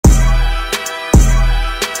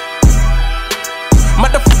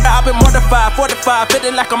been mortified, fortified,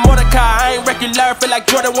 feeling like a Mordecai. I ain't regular, feel like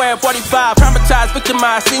Jordan wearing 45. Traumatized,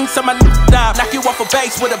 victimized, seen some of my die. Knock you off a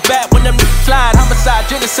base with a bat when them niggas slide. Homicide,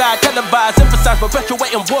 genocide, televised, emphasize,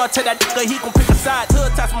 perpetuating war. Tell that nigga he gon' pick a side.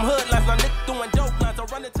 Hood ties from hood lines, my nigga doing dope lines. I'm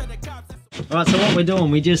running to the cops. Alright, so what we're doing,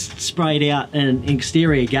 we just sprayed out an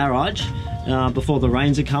exterior garage before the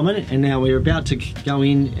rains are coming, and now we're about to go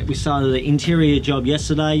in. We started the interior job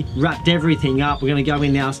yesterday, wrapped everything up. We're going to go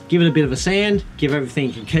in now, give it a bit of a sand, give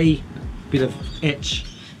everything a key, bit of etch,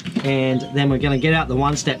 and then we're going to get out the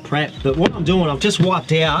one-step prep. But what I'm doing, I've just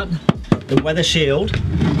wiped out the weather shield.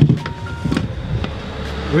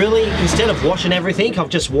 Really, instead of washing everything, I've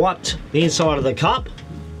just wiped the inside of the cup,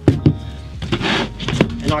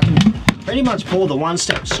 and I can pretty much pour the one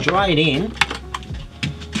step straight in.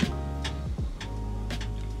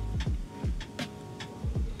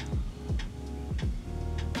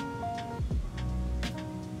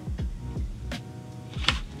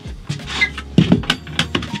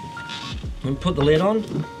 And put the lid on.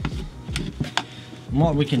 And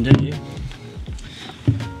what we can do,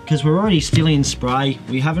 because we're already still in spray,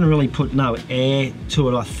 we haven't really put no air to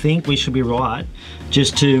it. I think we should be right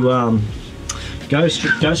just to go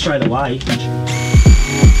straight away.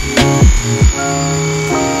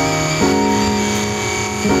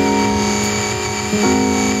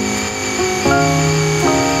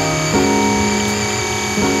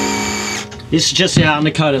 This is just our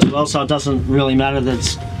undercoat as well, so it doesn't really matter that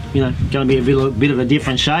it's, you know, going to be a bit of a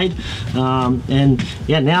different shade. And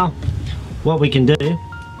yeah, now what we can do,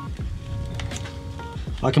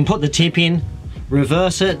 I can put the tip in,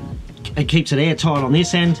 reverse it, it keeps it airtight on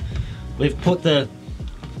this end. We've put the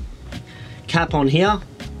cap on here,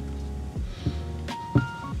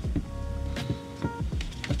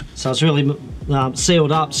 so it's really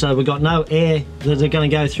sealed up, so we've got no air that are going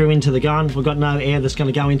to go through into the gun. We've got no air that's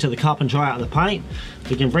going to go into the cup and dry out the paint.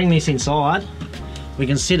 We can bring this inside, we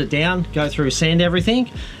can sit it down, go through, sand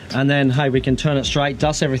everything, and then hey, we can turn it straight,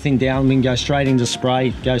 dust everything down, we can go straight into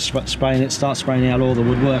spray, go spraying it, start spraying out all the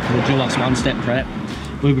woodwork with the Dulux one-step prep.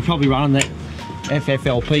 We'll be probably running that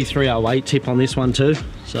Fflp 308 tip on this one too.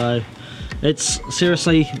 So it's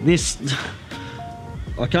seriously, this,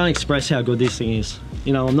 I can't express how good this thing is.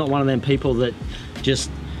 You know, I'm not one of them people that just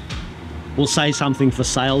will say something for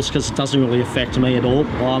sales, because it doesn't really affect me at all.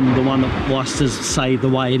 I'm the one that likes to say the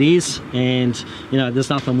way it is, and you know, there's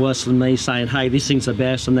nothing worse than me saying, hey, this thing's the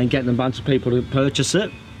best, and then getting a bunch of people to purchase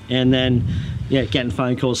it, and then yeah, getting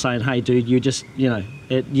phone calls saying, hey dude, you just, you know,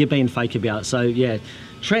 you're being fake about it. So yeah,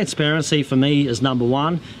 transparency for me is number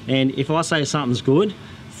one, and if I say something's good,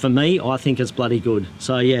 for me, I think it's bloody good.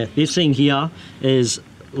 So yeah, this thing here is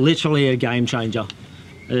literally a game changer.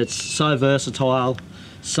 It's so versatile,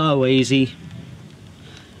 so easy,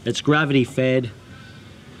 it's gravity fed,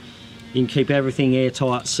 you can keep everything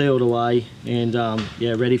airtight, sealed away, and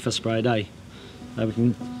yeah, ready for spray day. So we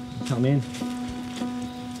can come in,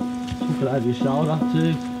 put it over your shoulder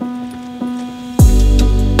too.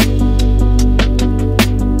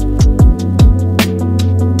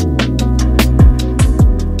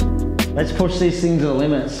 Let's push these things to the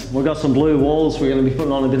limits. We've got some blue walls, we're going to be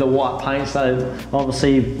putting on a bit of white paint, so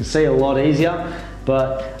obviously you can see a lot easier.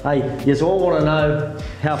 But hey, you all want to know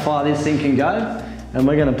how far this thing can go, and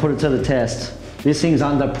we're going to put it to the test. This thing's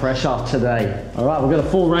under pressure today. All right, we've got a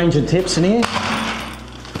full range of tips in here.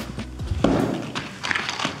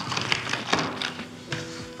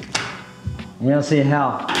 We're going to see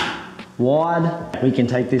how wide we can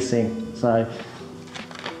take this thing. So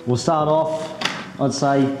we'll start off, I'd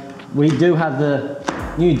say, we do have the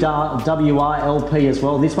new Wrlp as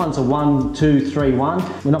well. This one's a 1, 2, 3,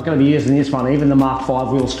 1. We're not going to be using this one. Even the Mark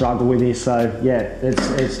V will struggle with this. So yeah,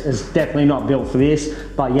 it's definitely not built for this.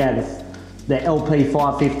 But yeah, the LP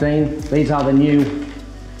 515. These are the new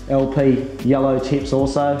LP yellow tips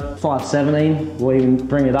also. 517. We'll even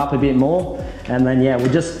bring it up a bit more. And then yeah,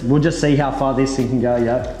 we'll just see how far this thing can go.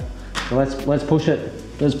 Yeah. So let's push it.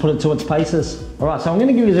 Let's put it to its paces. All right, so I'm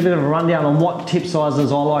gonna give you a bit of a rundown on what tip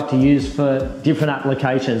sizes I like to use for different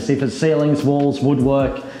applications. If it's ceilings, walls,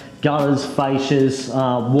 woodwork, gutters, fascias,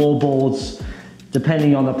 wallboards,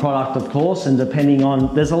 depending on the product, of course, and depending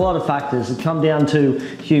on, there's a lot of factors. It comes down to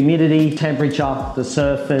humidity, temperature, the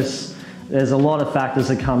surface. There's a lot of factors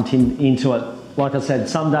that come into it. Like I said,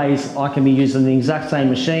 some days I can be using the exact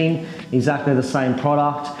same machine, exactly the same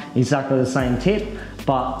product, exactly the same tip,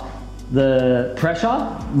 but the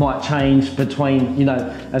pressure might change between, you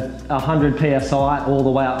know, 100 PSI all the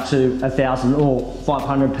way up to 1000 or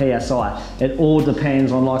 500 PSI. It all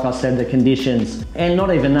depends on, like I said, the conditions. And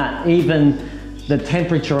not even that, even the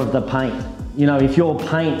temperature of the paint. You know, if your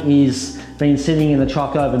paint is been sitting in the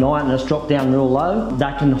truck overnight and it's dropped down real low,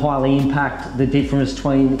 that can highly impact the difference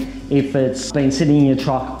between if it's been sitting in your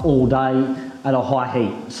truck all day at a high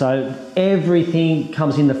heat. So everything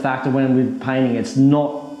comes into factor when we're painting. It's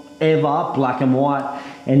not ever black and white,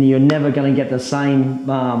 and you're never going to get the same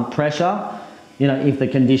pressure, you know, if the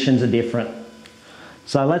conditions are different.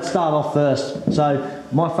 So let's start off first. So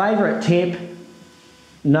my favorite tip,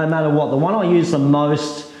 no matter what, the one I use the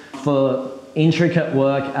most for intricate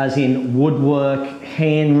work, as in woodwork,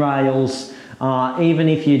 handrails, even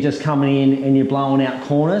if you're just coming in and you're blowing out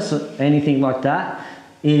corners, anything like that,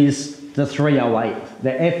 is the 308, the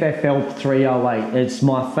Fflp 308. It's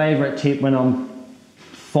my favorite tip when I'm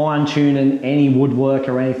fine-tuning any woodwork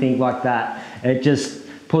or anything like that. It just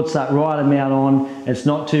puts that right amount on. It's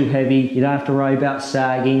not too heavy. You don't have to worry about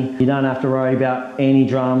sagging. You don't have to worry about any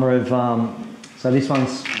drama of, so this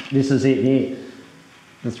is it here,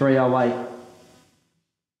 the 308.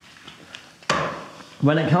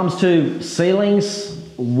 When it comes to ceilings,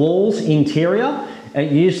 walls, interior,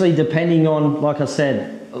 it usually, depending on, like I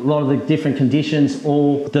said, a lot of the different conditions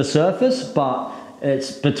or the surface, but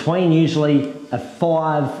it's between usually a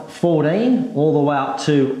 514 all the way up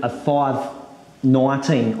to a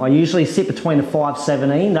 519. I usually sit between a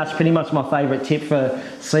 517. That's pretty much my favorite tip for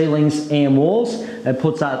ceilings and walls. It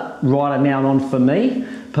puts that right amount on for me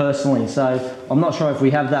personally. So I'm not sure if we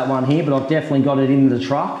have that one here, but I've definitely got it in the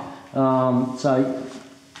truck. So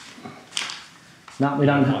no, we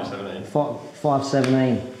don't have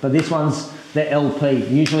 517, but this one's the LP.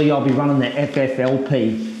 Usually I'll be running the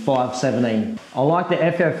Fflp 517. I like the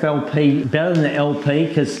Fflp better than the LP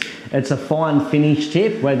because it's a fine finish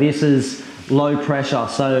tip, where this is low pressure.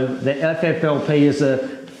 So the Fflp is a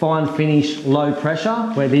fine finish low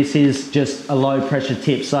pressure, where this is just a low pressure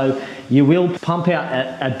tip. So you will pump out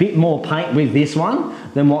a bit more paint with this one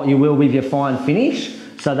than what you will with your fine finish.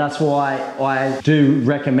 So that's why I do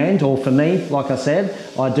recommend, or for me, like I said,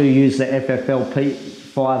 I do use the Fflp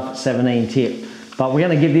 517 tip. But we're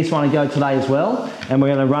going to give this one a go today as well, and we're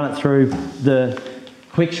going to run it through the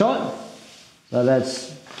QuickShot. So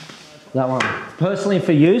that's that one. Personally,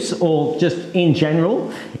 for use or just in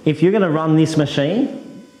general, if you're going to run this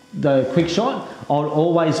machine, the QuickShot, I would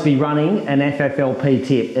always be running an Fflp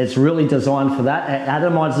tip. It's really designed for that. It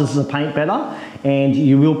atomizes the paint better, and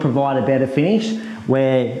you will provide a better finish.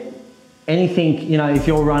 Where anything, you know, if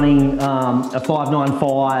you're running a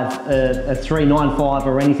 595, a 395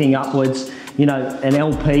 or anything upwards, you know, an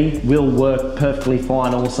LP will work perfectly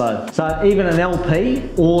fine also. So even an LP,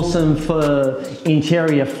 awesome for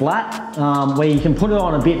interior flat, where you can put it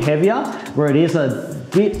on a bit heavier, where it is a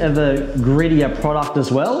bit of a grittier product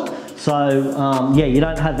as well. So yeah, you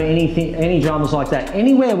don't have any dramas like that.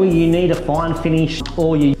 Anywhere where you need a fine finish,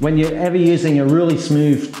 or when you're ever using a really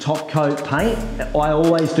smooth top coat paint, I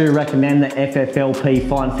always do recommend the Fflp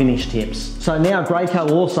fine finish tips. So now Graco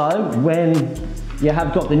also, when you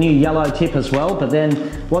have got the new yellow tip as well, but then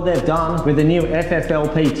what they've done with the new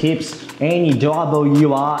Fflp tips and your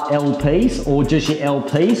Wrlps or just your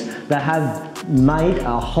LPs, they have made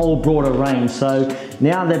a whole broader range. So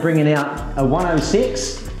now they're bringing out a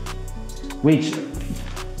 106, which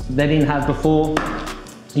they didn't have before.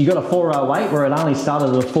 You got a 408, where it only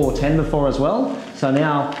started at a 410 before as well. So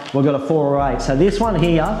now we've got a 408. So this one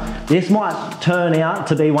here, this might turn out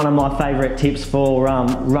to be one of my favorite tips for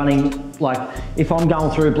running, like if I'm going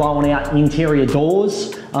through blowing out interior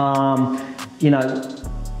doors, you know,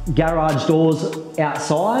 garage doors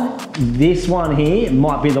outside, this one here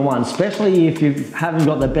might be the one, especially if you haven't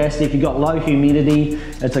got the best, if you've got low humidity,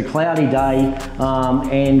 it's a cloudy day,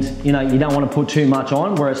 and you know, you don't want to put too much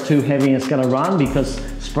on where it's too heavy and it's going to run, because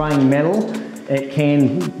spraying metal, it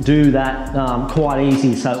can do that quite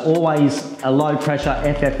easy. So always a low pressure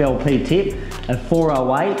Fflp tip, a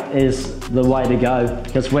 408 is the way to go,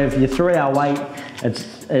 because with your 308,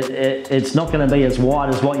 it's not going to be as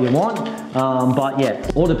wide as what you want, but yeah,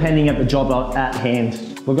 all depending at the job at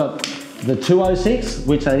hand. We've got the 206,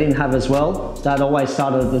 which they didn't have as well. That always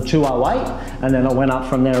started at the 208, and then it went up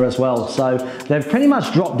from there as well. So they've pretty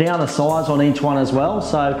much dropped down a size on each one as well.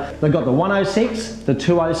 So they've got the 106, the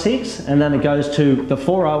 206, and then it goes to the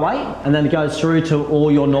 408, and then it goes through to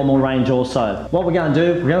all your normal range also. What we're going to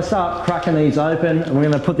do, we're going to start cracking these open, and we're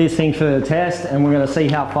going to put this thing for the test, and we're going to see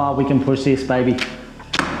how far we can push this baby.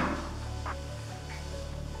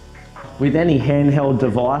 With any handheld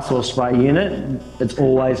device or spray unit, it's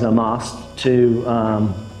always a must to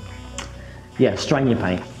yeah, strain your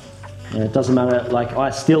paint. And it doesn't matter, like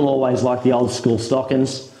I still always like the old school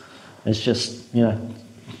stockings. It's just, you know,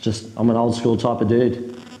 I'm an old school type of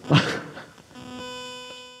dude.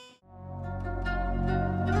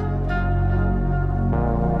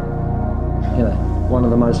 you know, one of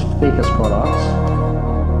the most thickest products.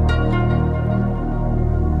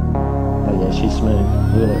 Oh yeah, she's smooth,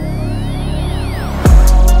 really.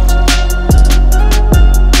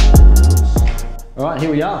 All right,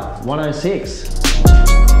 here we are, 106.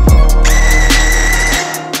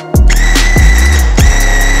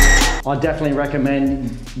 I definitely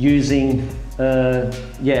recommend using a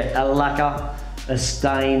lacquer, a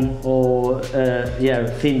stain, or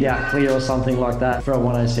thinned out clear or something like that for a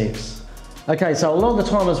 106. Okay, so a lot of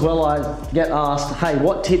the time as well I get asked, hey,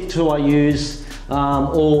 what tip do I use,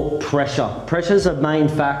 or pressure. Pressure's a main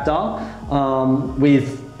factor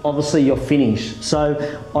with obviously your finish. So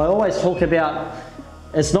I always talk about,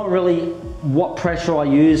 it's not really what pressure I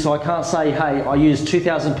use. So I can't say, hey, I use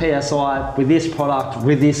 2000 PSI with this product,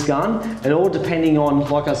 with this gun. It all depending on,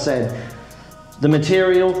 like I said, the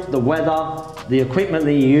material, the weather, the equipment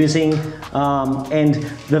that you're using, and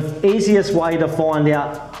the easiest way to find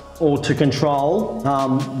out or to control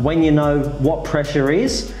when you know what pressure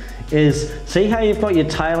is see how you've got your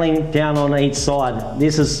tailing down on each side.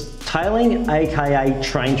 This is tailing, AKA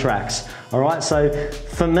train tracks. All right, so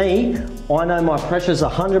for me, I know my pressure's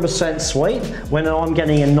 100% sweet when I'm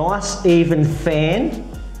getting a nice even fan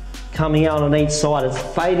coming out on each side. It's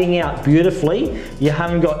fading out beautifully. You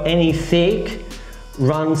haven't got any thick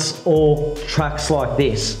runs or tracks like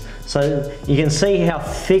this. So you can see how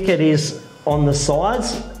thick it is on the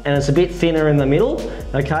sides and it's a bit thinner in the middle,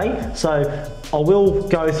 okay? So I will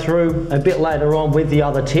go through a bit later on with the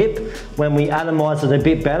other tip when we atomize it a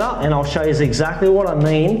bit better, and I'll show you exactly what I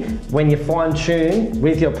mean when you fine tune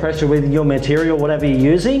with your pressure, with your material, whatever you're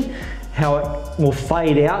using, how it will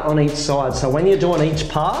fade out on each side. So when you're doing each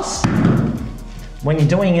pass,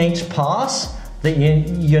 that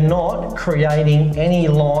you're not creating any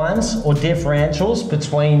lines or differentials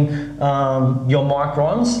between your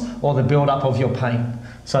microns or the build-up of your paint.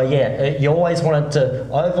 So yeah, you always want it to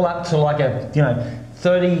overlap to like a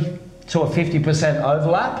 30 to a 50%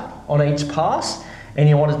 overlap on each pass, and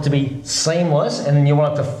you want it to be seamless, and then you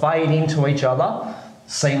want it to fade into each other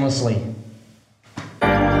seamlessly.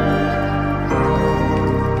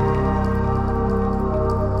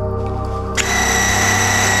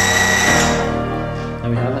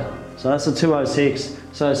 So that's a 206.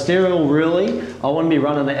 So stereo really, I want to be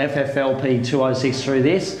running the Fflp 206 through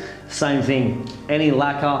this. Same thing, any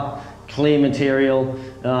lacquer, clear material,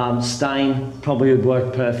 stain probably would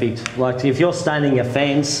work perfect. Like if you're staining a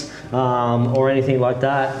fence or anything like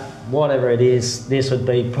that, whatever it is, this would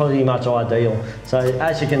be pretty much ideal. So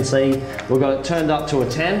as you can see, we've got it turned up to a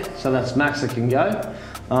 10, so that's max it can go.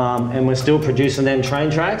 And we're still producing them train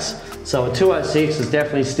tracks. So a 206 is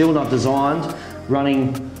definitely still not designed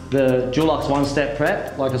running the Dulux one-step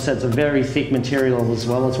prep. Like I said, it's a very thick material as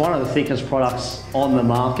well. It's one of the thickest products on the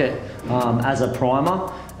market as a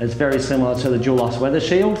primer. It's very similar to the Dulux Weather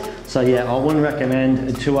Shield. So yeah, I wouldn't recommend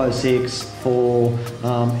a 206 for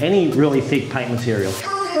any really thick paint material.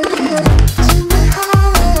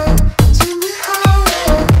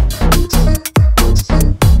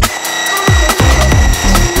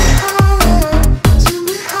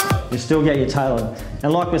 You still get your tailored.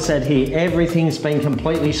 And like we said here, everything's been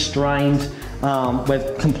completely strained.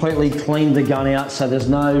 We've completely cleaned the gun out, so there's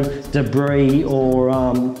no debris or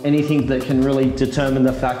anything that can really determine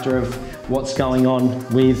the factor of what's going on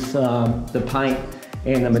with the paint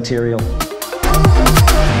and the material.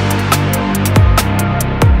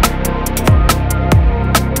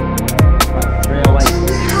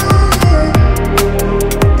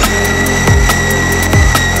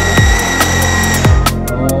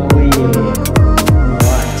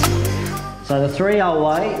 So the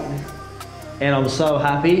 308, and I'm so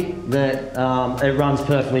happy that it runs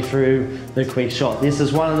perfectly through the QuickShot. This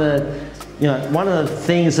is one of the, one of the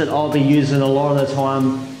things that I'll be using a lot of the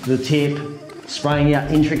time. The tip, spraying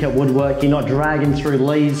out intricate woodwork. You're not dragging through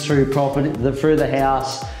leads through property, through the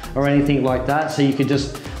house or anything like that. So you could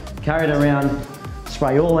just carry it around,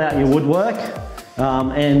 spray all out your woodwork,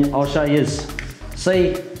 and I'll show you.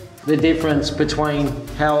 See the difference between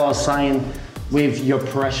how I was saying with your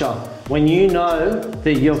pressure. When you know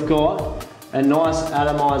that you've got a nice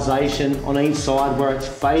atomization on each side where it's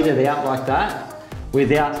faded out like that,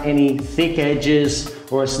 without any thick edges,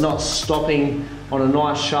 or it's not stopping on a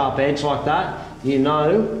nice sharp edge like that, you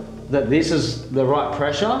know that this is the right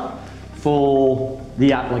pressure for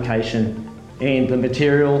the application and the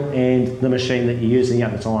material and the machine that you're using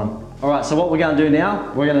at the time. All right, so what we're going to do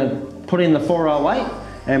now, we're going to put in the 408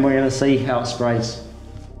 and we're going to see how it sprays.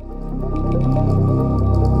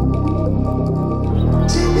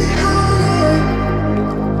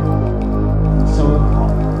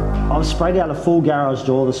 I've sprayed out a full garage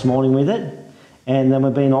door this morning with it, and then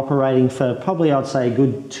we've been operating for probably, I'd say, a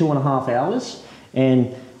good 2.5 hours,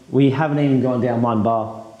 and we haven't even gone down one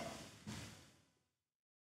bar.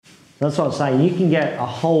 That's what I'm saying. You can get a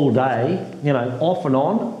whole day, you know, off and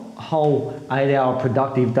on, a whole 8-hour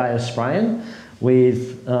productive day of spraying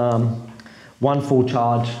with one full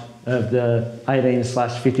charge of the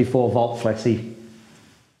 18/54 volt Flexi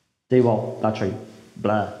D-volt battery.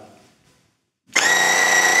 Blah.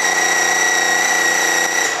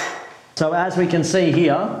 So as we can see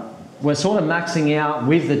here, we're sort of maxing out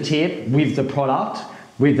with the tip, with the product,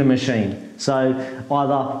 with the machine. So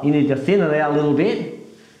either you need to thin it out a little bit,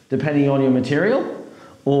 depending on your material,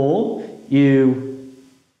 or you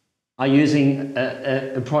are using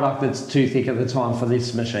a product that's too thick at the time for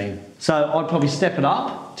this machine. So I'd probably step it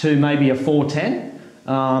up to maybe a 410,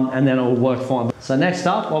 and then it'll work fine. So next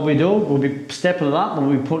up, what we do, we'll be stepping it up and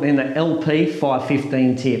we'll be putting in the LP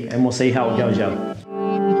 515 tip, and we'll see how it goes, Joe.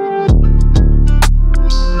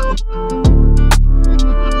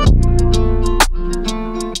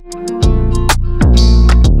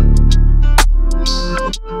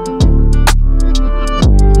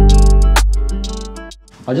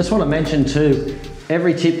 I just want to mention too,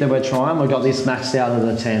 every tip that we're trying, we've got this maxed out at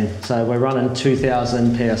a 10. So we're running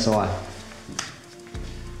 2000 PSI.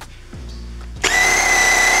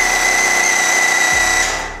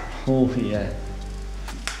 Oh yeah.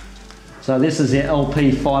 So this is the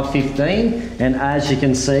LP 515, and as you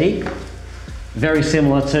can see, very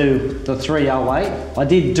similar to the 308. I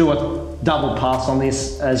did do a double pass on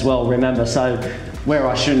this as well, remember, so where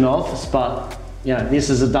I shouldn't have, but you know, this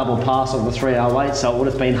is a double pass of the 308, so it would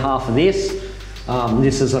have been half of this.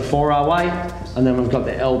 This is a 408, and then we've got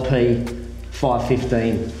the LP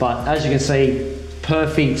 515. But as you can see,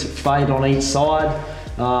 perfect fade on each side.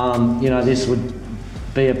 You know, this would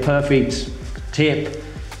be a perfect tip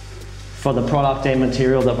for the product and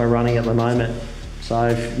material that we're running at the moment. So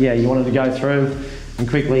yeah, you wanted to go through and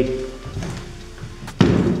quickly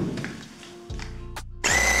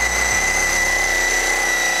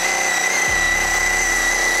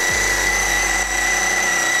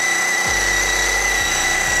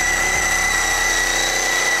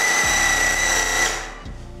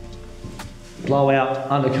blow out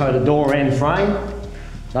undercoated door and frame.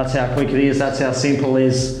 That's how quick it is, that's how simple it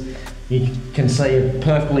is. You can see a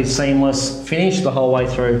perfectly seamless finish the whole way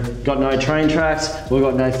through. Got no train tracks, we've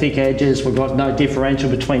got no thick edges, we've got no differential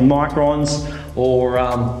between microns or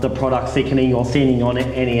the product thickening or thinning on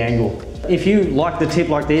any angle. If you like the tip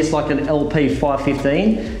like this, like an LP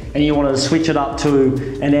 515, and you want to switch it up to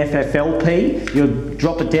an FFLP, you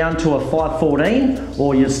drop it down to a 514,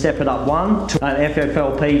 or you step it up one to an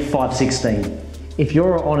FFLP 516. If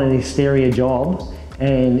you're on an exterior job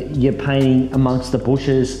and you're painting amongst the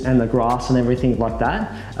bushes and the grass and everything like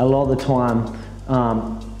that, a lot of the time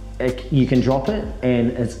you can drop it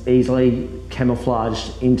and it's easily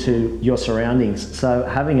camouflaged into your surroundings. So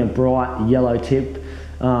having a bright yellow tip,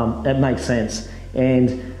 it makes sense.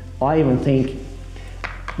 And I even think,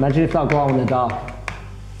 imagine if they'll glow in the dark.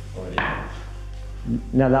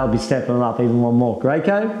 Now that'll be stepping it up even one more.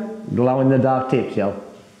 Graco, glow in the dark tips, yo.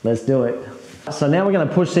 Let's do it. So now we're going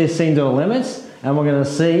to push this into the limits, and we're going to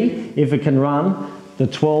see if it can run the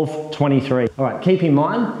 1223. All right, keep in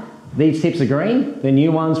mind, these tips are green. The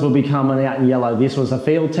new ones will be coming out in yellow. This was a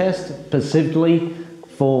field test specifically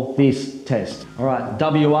for this test. All right,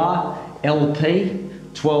 Wrlp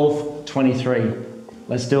 1223.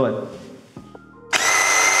 Let's do it.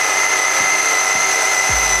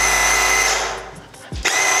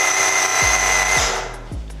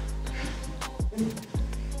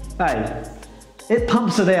 Hey, it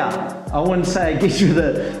pumps it out. I wouldn't say it gives you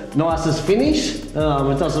the nicest finish. It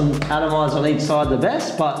doesn't atomize on each side the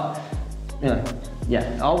best, but you know,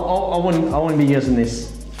 yeah, I wouldn't be using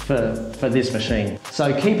this for this machine.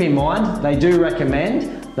 So keep in mind, they do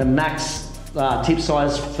recommend the max tip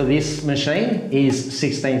size for this machine is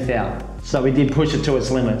 16 thou. So we did push it to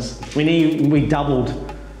its limits. We doubled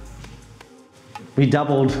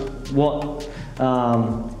what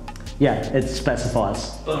it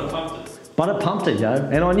specifies. But it pumped it. But it pumped it, Joe,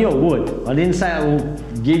 and I knew it would. I didn't say it will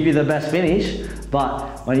give you the best finish,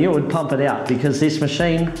 but I knew it would pump it out because this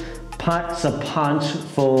machine packs a punch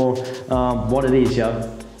for what it is,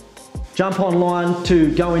 Joe. Jump online to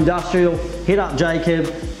Go Industrial, hit up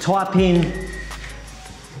Jacob, type in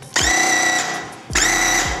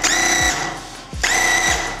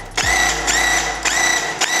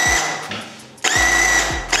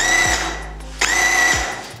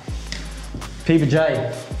P for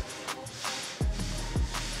J.